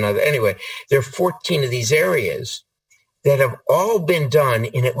cells, is another. Anyway, there are 14 of these areas that have all been done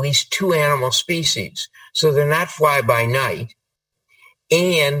in at least 2 animal species. So they're not fly by night.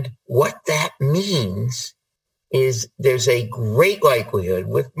 And what that means is there's a great likelihood,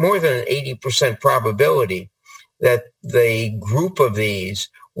 with more than an 80% probability, that the group of these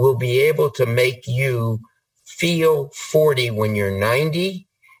will be able to make you feel 40 when you're 90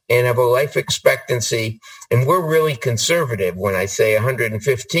 and have a life expectancy. And we're really conservative when I say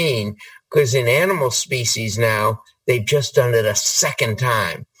 115, because in animal species now, they've just done it a second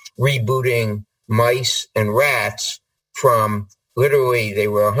time, rebooting mice and rats from literally, they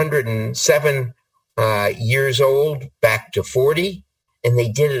were 107 years old back to 40. And they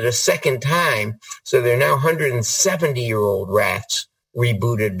did it a second time. So they're now 170-year-old rats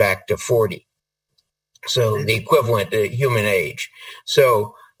rebooted back to 40. So the equivalent to human age.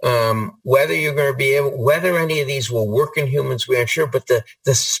 So whether you're going to be able, whether any of these will work in humans, we aren't sure. But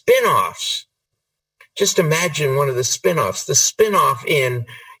the spin-offs, just imagine one of the spin-offs. The spin-off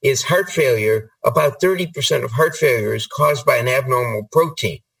is heart failure. About 30% of heart failure is caused by an abnormal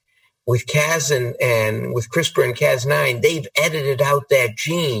protein. With Cas and with CRISPR and Cas9, they've edited out that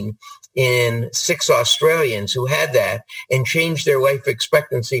gene in 6 Australians who had that and changed their life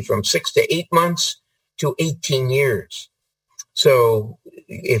expectancy from 6 to 8 months to 18 years. So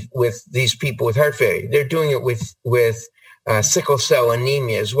if with these people with heart failure, they're doing it with sickle cell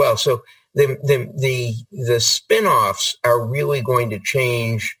anemia as well. So the spin-offs are really going to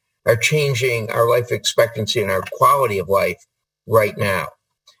changing our life expectancy and our quality of life right now.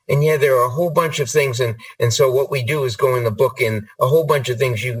 And yeah, there are a whole bunch of things. And so what we do is go in the book in a whole bunch of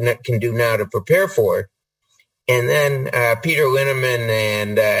things you can do now to prepare for it. And then Peter Linneman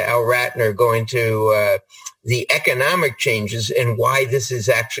and Al Ratner go into the economic changes and why this is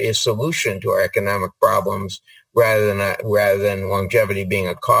actually a solution to our economic problems rather than longevity being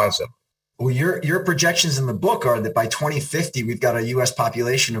a cause of. Well, your projections in the book are that by 2050, we've got a U.S.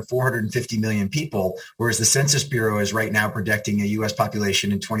 population of 450 million people, whereas the Census Bureau is right now projecting a U.S.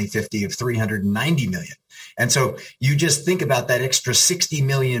 population in 2050 of 390 million. And so you just think about that extra 60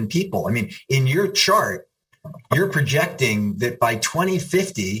 million people. I mean, in your chart, you're projecting that by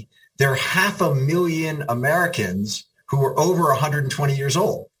 2050, there are 500,000 Americans who are over 120 years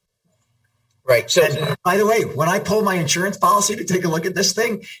old. Right. So, and by the way, when I pull my insurance policy to take a look at this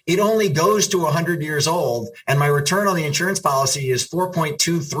thing, it only goes to 100 years old. And my return on the insurance policy is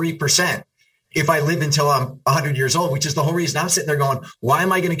 4.23% if I live until I'm 100 years old, which is the whole reason I'm sitting there going, why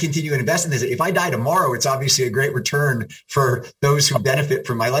am I going to continue to invest in this? If I die tomorrow, it's obviously a great return for those who benefit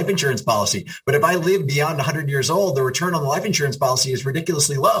from my life insurance policy. But if I live beyond 100 years old, the return on the life insurance policy is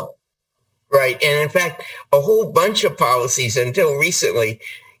ridiculously low. Right. And in fact, a whole bunch of policies until recently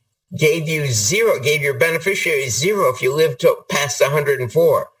gave your beneficiaries 0 if you live to past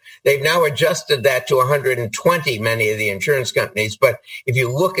 104. They've now adjusted that to 120, many of the insurance companies. But if you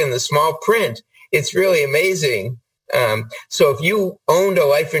look in the small print, it's really amazing. So if you owned a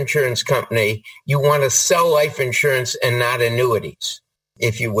life insurance company, you want to sell life insurance and not annuities,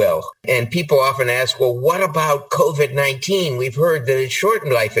 if you will. And people often ask, well, what about COVID-19? We've heard that it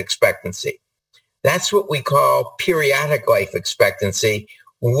shortened life expectancy. That's what we call periodic life expectancy.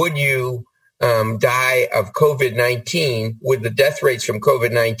 Would you die of COVID-19? Would the death rates from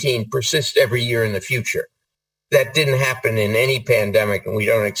COVID-19 persist every year in the future? That didn't happen in any pandemic, and we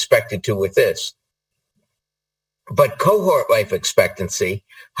don't expect it to with this. But cohort life expectancy,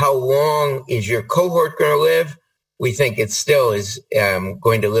 how long is your cohort going to live? We think it still is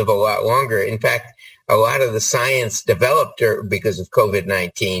going to live a lot longer. In fact, a lot of the science developed because of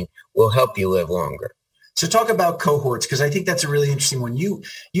COVID-19 will help you live longer. So talk about cohorts, because I think that's a really interesting one. You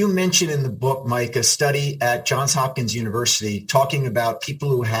mentioned in the book, Mike, a study at Johns Hopkins University talking about people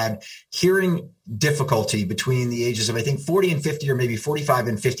who had hearing difficulty between the ages of, I think, 40 and 50, or maybe 45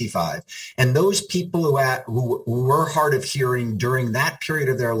 and 55. And those people who were hard of hearing during that period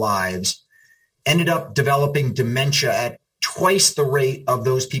of their lives ended up developing dementia at twice the rate of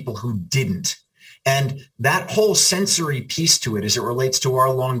those people who didn't. And that whole sensory piece to it, as it relates to our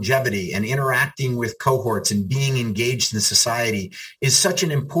longevity and interacting with cohorts and being engaged in society, is such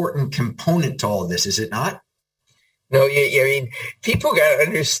an important component to all of this, is it not? No, I mean, people got to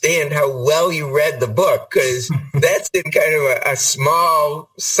understand how well you read the book, because that's in kind of a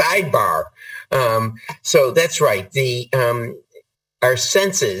small sidebar. So that's right. Our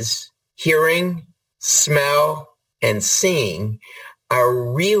senses, hearing, smell, and seeing,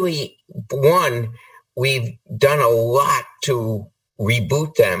 are really, one, we've done a lot to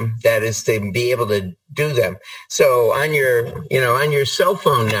reboot them. That is, to be able to do them. So on your cell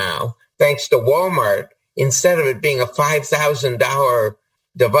phone now, thanks to Walmart, instead of it being a $5,000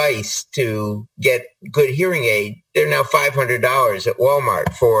 device to get good hearing aid, they're now $500 at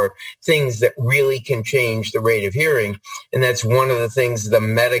Walmart for things that really can change the rate of hearing. And that's one of the things the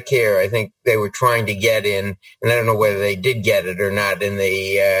Medicare, I think they were trying to get in, and I don't know whether they did get it or not in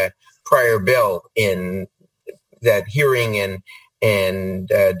the prior bill, in that hearing and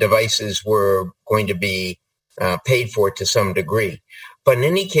devices were going to be paid for to some degree. But in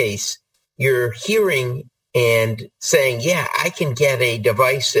any case, you're hearing and saying, yeah, I can get a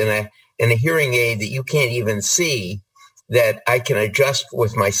device and a hearing aid that you can't even see, that I can adjust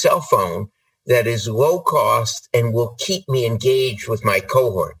with my cell phone, that is low cost and will keep me engaged with my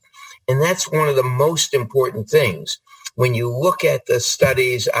cohort. And that's one of the most important things. When you look at the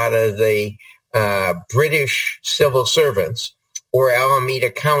studies out of the British civil servants or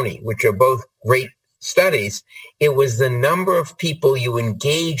Alameda County, which are both great studies, it was the number of people you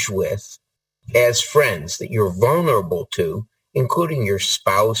engage with as friends that you're vulnerable to, including your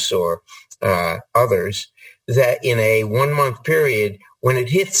spouse or others, that in a 1 month period, when it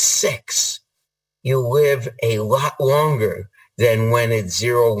hits 6, you live a lot longer than when it's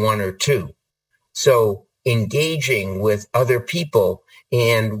 0, 1, or 2. So engaging with other people,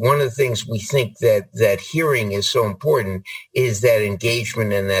 and one of the things we think that hearing is so important is that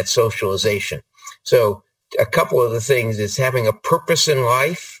engagement and that socialization. So a couple of the things is having a purpose in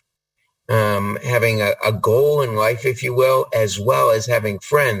life, having a goal in life, if you will, as well as having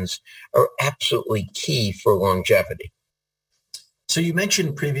friends, are absolutely key for longevity. So you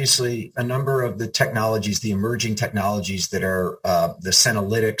mentioned previously a number of the technologies, the emerging technologies that are the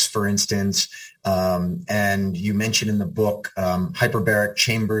senolytics, for instance, and you mentioned in the book hyperbaric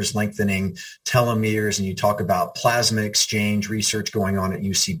chambers lengthening telomeres, and you talk about plasma exchange research going on at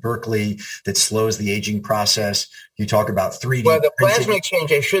UC Berkeley that slows the aging process. You talk about 3D. Well, the plasma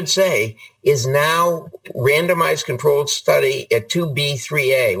exchange, I should say, is now randomized controlled study at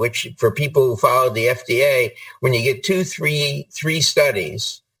 2B3A, which for people who followed the FDA, when you get 3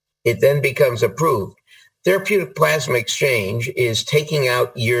 studies, it then becomes approved. Therapeutic plasma exchange is taking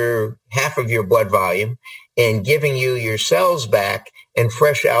out half of your blood volume and giving you your cells back and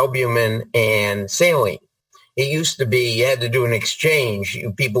fresh albumin and saline. It used to be you had to do an exchange.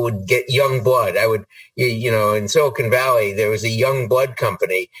 People would get young blood. In Silicon Valley, there was a young blood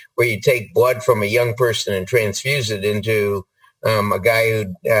company where you take blood from a young person and transfuse it into a guy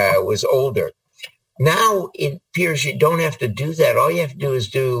who was older. Now it appears you don't have to do that. All you have to do is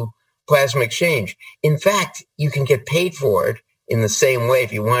do plasma exchange. In fact, you can get paid for it in the same way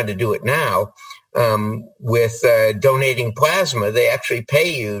if you wanted to do it now. With donating plasma, they actually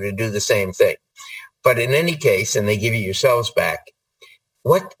pay you to do the same thing. But in any case, and they give you your cells back,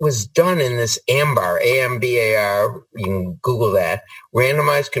 what was done in this AMBAR, AMBAR, you can Google that,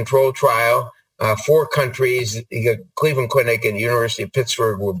 randomized controlled trial, 4 countries, Cleveland Clinic and the University of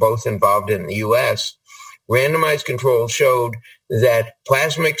Pittsburgh were both involved in the U.S., randomized control showed that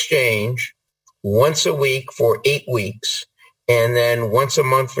plasma exchange once a week for 8 weeks and then once a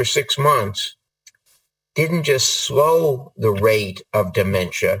month for 6 months didn't just slow the rate of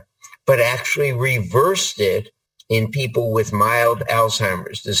dementia, but actually reversed it in people with mild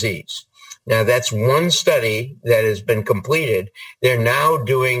Alzheimer's disease. Now, that's one study that has been completed. They've now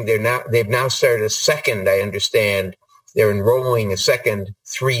started a second, I understand. They're enrolling a second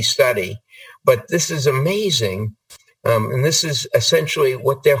 3 study. But this is amazing. And this is essentially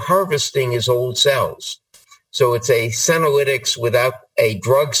what they're harvesting is old cells. So it's a senolytics without a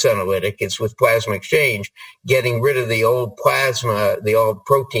drug senolytic. It's with plasma exchange, getting rid of the old plasma, the old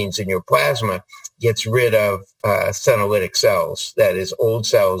proteins in your plasma gets rid of senolytic cells. That is, old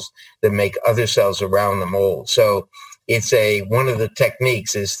cells that make other cells around them old. So it's one of the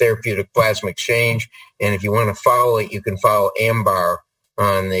techniques is therapeutic plasma exchange. And if you want to follow it, you can follow AMBAR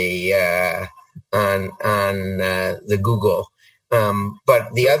on the the Google.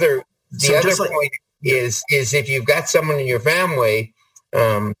 But the other point is if you've got someone in your family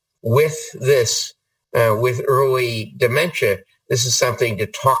with this with early dementia, this is something to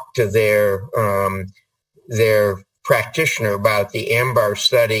talk to their practitioner about the AMBAR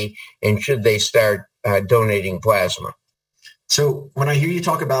study and should they start donating plasma. So when I hear you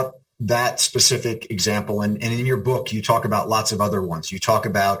talk about that specific example, and in your book, you talk about lots of other ones. You talk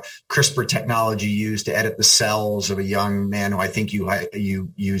about CRISPR technology used to edit the cells of a young man who I think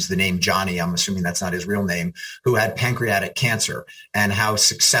you use the name Johnny, I'm assuming that's not his real name, who had pancreatic cancer, and how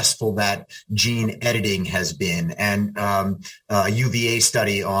successful that gene editing has been, and a UVA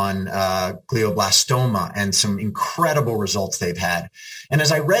study on glioblastoma and some incredible results they've had. And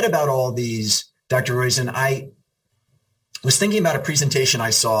as I read about all these, Dr. Roizen, I was thinking about a presentation I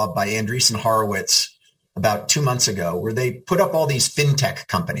saw by Andreessen Horowitz about 2 months ago, where they put up all these fintech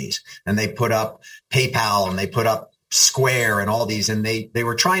companies, and they put up PayPal, and they put up Square, and all these, and they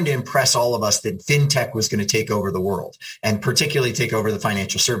were trying to impress all of us that fintech was going to take over the world, and particularly take over the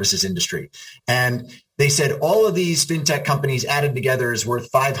financial services industry. And they said all of these fintech companies added together is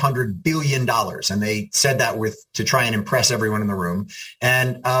worth $500 billion. And they said that to try and impress everyone in the room.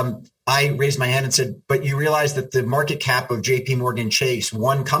 And I raised my hand and said, but you realize that the market cap of JP Morgan Chase,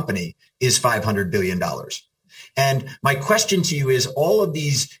 one company, is $500 billion. And my question to you is, all of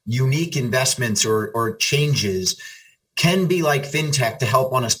these unique investments or changes can be like fintech to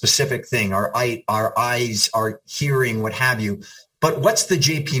help on a specific thing. Our eyes, our hearing, what have you. But what's the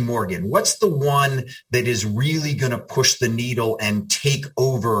JP Morgan? What's the one that is really going to push the needle and take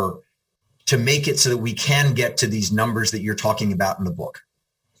over to make it so that we can get to these numbers that you're talking about in the book?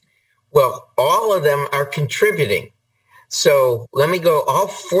 Well, all of them are contributing. So let me go. All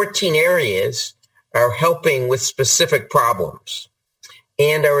 14 areas are helping with specific problems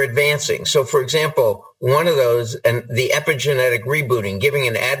and are advancing. So, for example, one of those, and the epigenetic rebooting, giving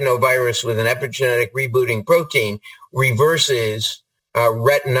an adenovirus with an epigenetic rebooting protein reverses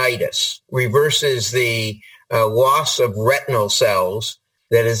retinitis, reverses the loss of retinal cells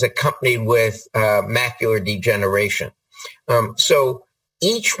that is accompanied with macular degeneration. So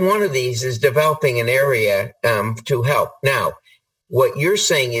each one of these is developing an area to help. Now, what you're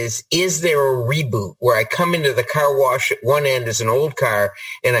saying is there a reboot where I come into the car wash at one end as an old car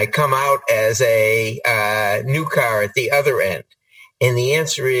and I come out as a new car at the other end? And the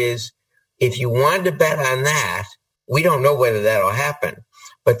answer is, if you wanted to bet on that, we don't know whether that'll happen.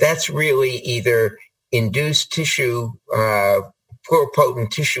 But that's really either induced tissue,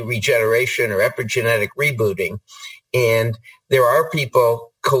 pluripotent tissue regeneration or epigenetic rebooting. And there are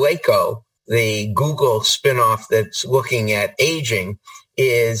people, Coleco, the Google spinoff that's looking at aging,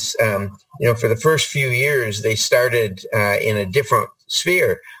 is, for the first few years, they started in a different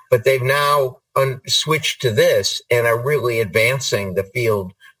sphere, but they've now switched to this and are really advancing the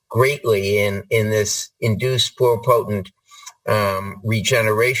field greatly in this induced pluripotent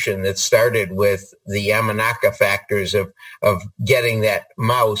regeneration that started with the Yamanaka factors of getting that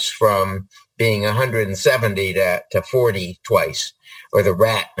mouse from being 170 to 40 twice, or the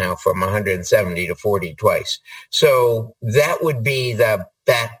rat now from 170 to 40 twice. So that would be the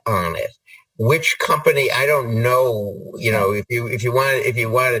bet on it. Which company, I don't know, if you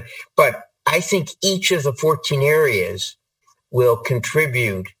wanted, but I think each of the 14 areas will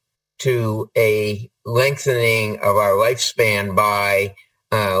contribute to a lengthening of our lifespan by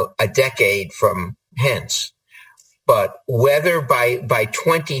a decade from hence. But whether by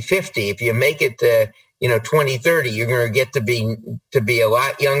 2050, if you make it to 2030, you're going to get to be a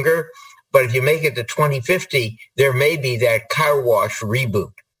lot younger. But if you make it to 2050, there may be that car wash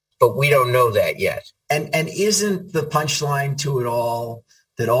reboot, but we don't know that yet. And isn't the punchline to it all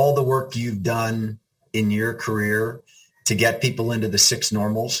that all the work you've done in your career to get people into the 6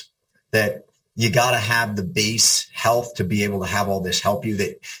 normals, that you got to have the base health to be able to have all this help you,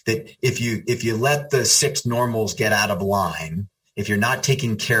 that if you let the 6 normals get out of line, if you're not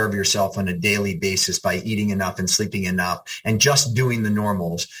taking care of yourself on a daily basis by eating enough and sleeping enough and just doing the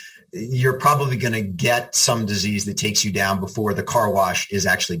normals, you're probably going to get some disease that takes you down before the car wash is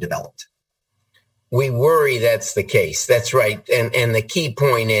actually developed. We worry that's the case. That's right. And the key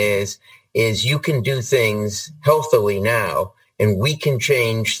point is you can do things healthily now And we can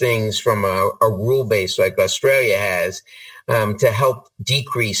change things from a rule base like Australia has to help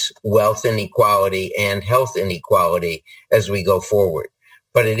decrease wealth inequality and health inequality as we go forward.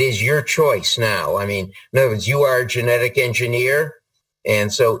 But it is your choice now. I mean, in other words, you are a genetic engineer.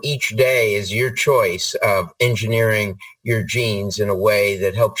 And so each day is your choice of engineering your genes in a way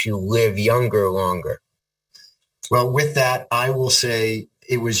that helps you live younger, longer. Well, with that, I will say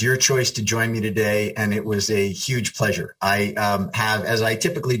it was your choice to join me today, and it was a huge pleasure. I have, as I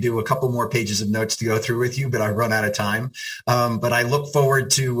typically do, a couple more pages of notes to go through with you, but I've run out of time. But I look forward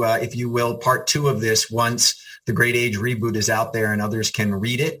to, if you will, part 2 of this once the Great Age Reboot is out there and others can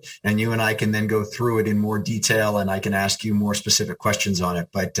read it, and you and I can then go through it in more detail, and I can ask you more specific questions on it.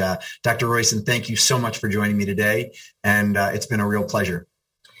 But Dr. Roizen, thank you so much for joining me today, and it's been a real pleasure.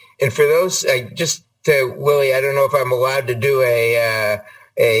 And for those, Willie, I don't know if I'm allowed to do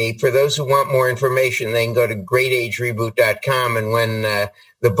for those who want more information, they can go to greatagereboot.com. And when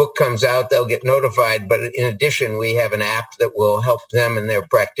the book comes out, they'll get notified. But in addition, we have an app that will help them and their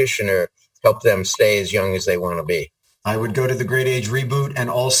practitioner help them stay as young as they want to be. I would go to the Great Age Reboot and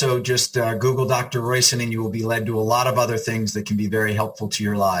also just Google Dr. Roizen, and you will be led to a lot of other things that can be very helpful to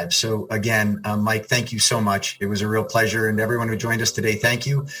your lives. So again, Mike, thank you so much. It was a real pleasure. And everyone who joined us today, thank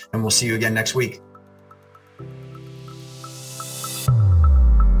you. And we'll see you again next week.